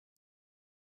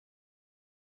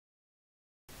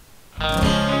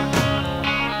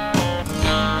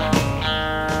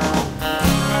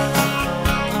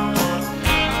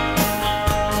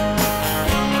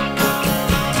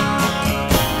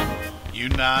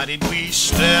United we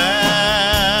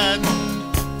stand,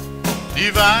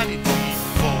 divided we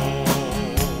fall.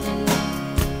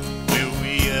 Will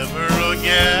we ever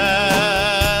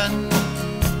again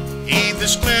heed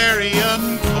this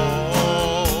clarion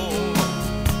call?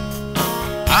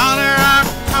 Honor our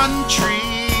country,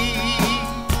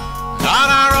 not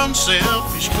our own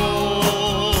selfish goal.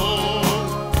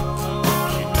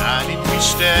 United we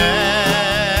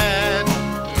stand,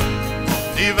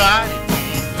 divided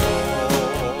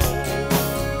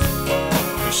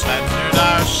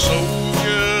our soldiers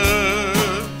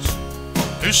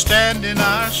who stand in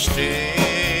our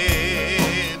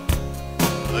stead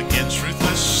against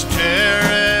ruthless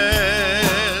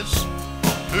terrorists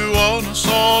who own us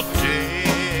all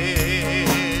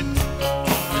dead.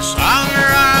 Dishonor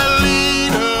our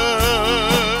leader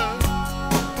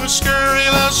with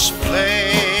scurrilous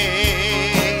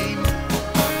blame.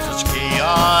 Such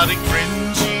chaotic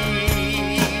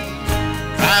frenzy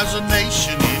drives a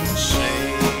nation insane.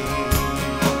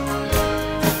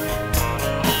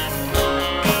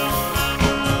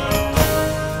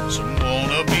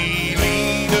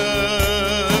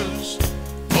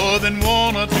 Than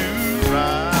wanna do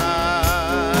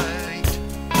right,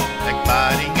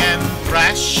 backbiting and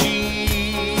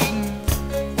thrashing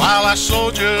while our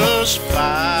soldiers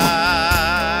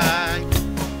fight.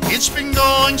 It's been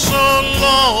going so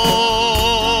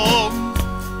long,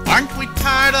 aren't we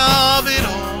tired of it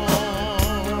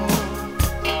all?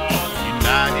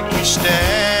 United we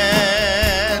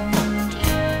stand,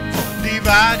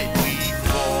 divided we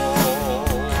fall.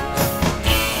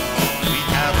 We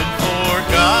haven't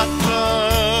forgotten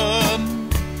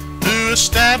to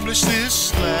establish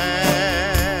this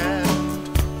land.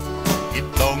 It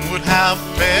long would have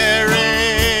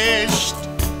perished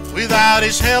without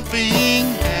his helping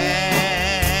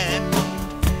hand,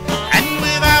 and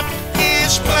without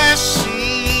his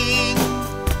blessing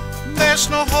there's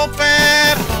no hope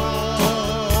at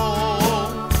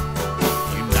all.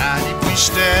 United we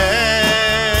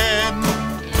stand,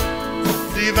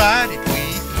 divided we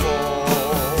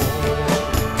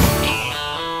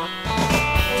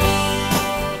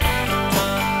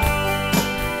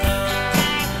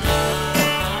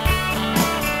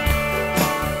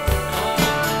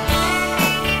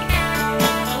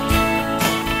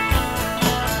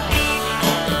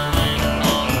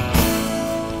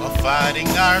fighting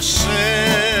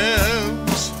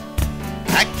ourselves,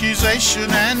 accusation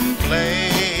and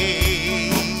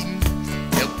blame,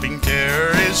 helping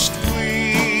terrorist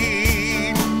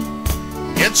queen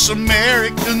gets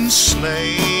Americans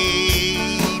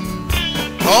slain.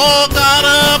 Oh God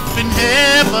up in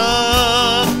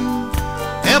heaven,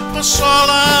 help us all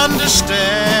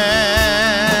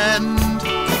understand.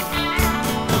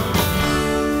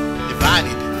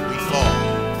 Divided we fall,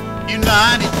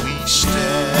 united we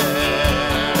stand.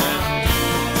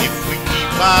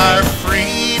 Our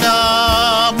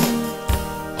freedom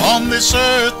on this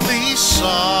earthly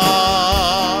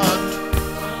sod,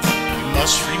 we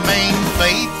must remain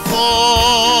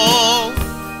faithful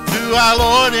to our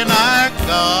Lord and our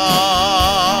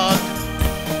God,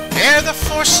 ere the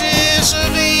forces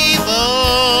of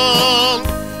evil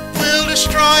will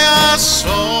destroy us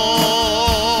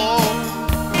all.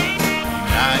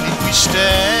 United we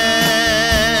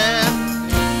stand,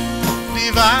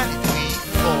 divided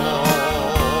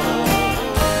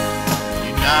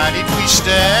united we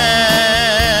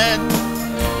stand,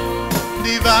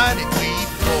 divided we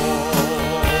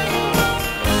fall.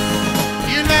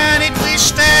 United we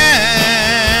stand,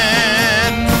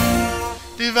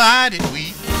 divided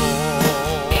we fall.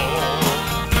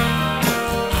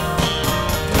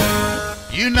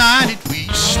 United we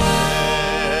stand.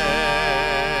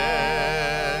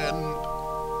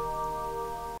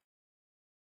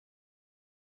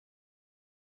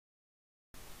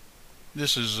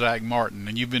 This is Zack Martin,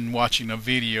 and you've been watching a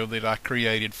video that I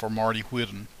created for Marty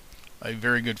Whiddon, a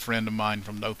very good friend of mine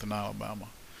from Dothan, Alabama.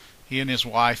 He and his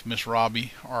wife, Miss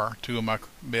Robbie, are two of my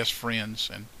best friends,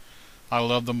 and I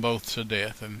love them both to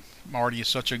death. And Marty is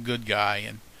such a good guy,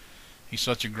 and he's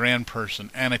such a grand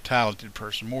person and a talented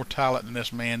person. More talent in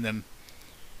this man than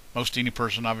most any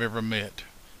person I've ever met.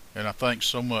 And I thank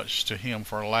so much to him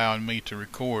for allowing me to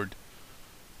record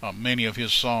many of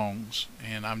his songs,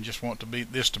 and I just want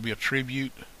this to be a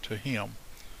tribute to him,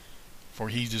 for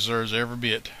he deserves every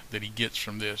bit that he gets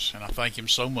from this, and I thank him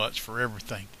so much for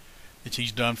everything that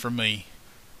he's done for me,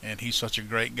 and he's such a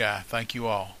great guy. Thank you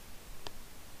all.